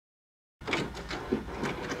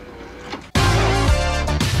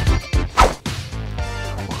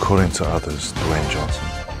According to others, Dwayne Johnson.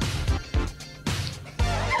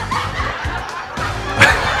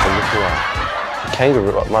 I look like a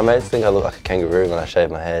kangaroo. My mates think I look like a kangaroo when I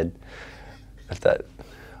shave my head. I don't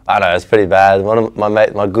know, it's pretty bad. One of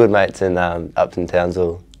my good mates in Upton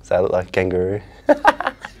Townsville say I look like a kangaroo.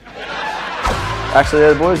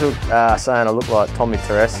 Actually, the boys were saying I look like Tommy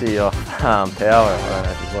Teresi off Power. I don't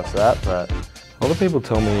know if you've watched that, but... A lot of people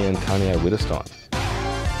tell me Antonio Wittgenstein.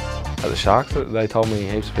 At the Sharks,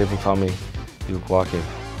 heaps of people told me you look like him.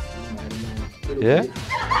 Yeah?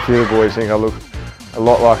 A few of the boys think I look a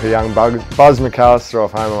lot like a young Buzz McAllister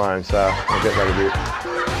off Home Alone, so I get that a bit.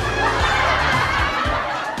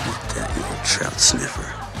 That you a trout sniffer.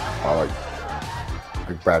 I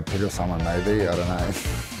like Brad Pitt or someone maybe, I don't know.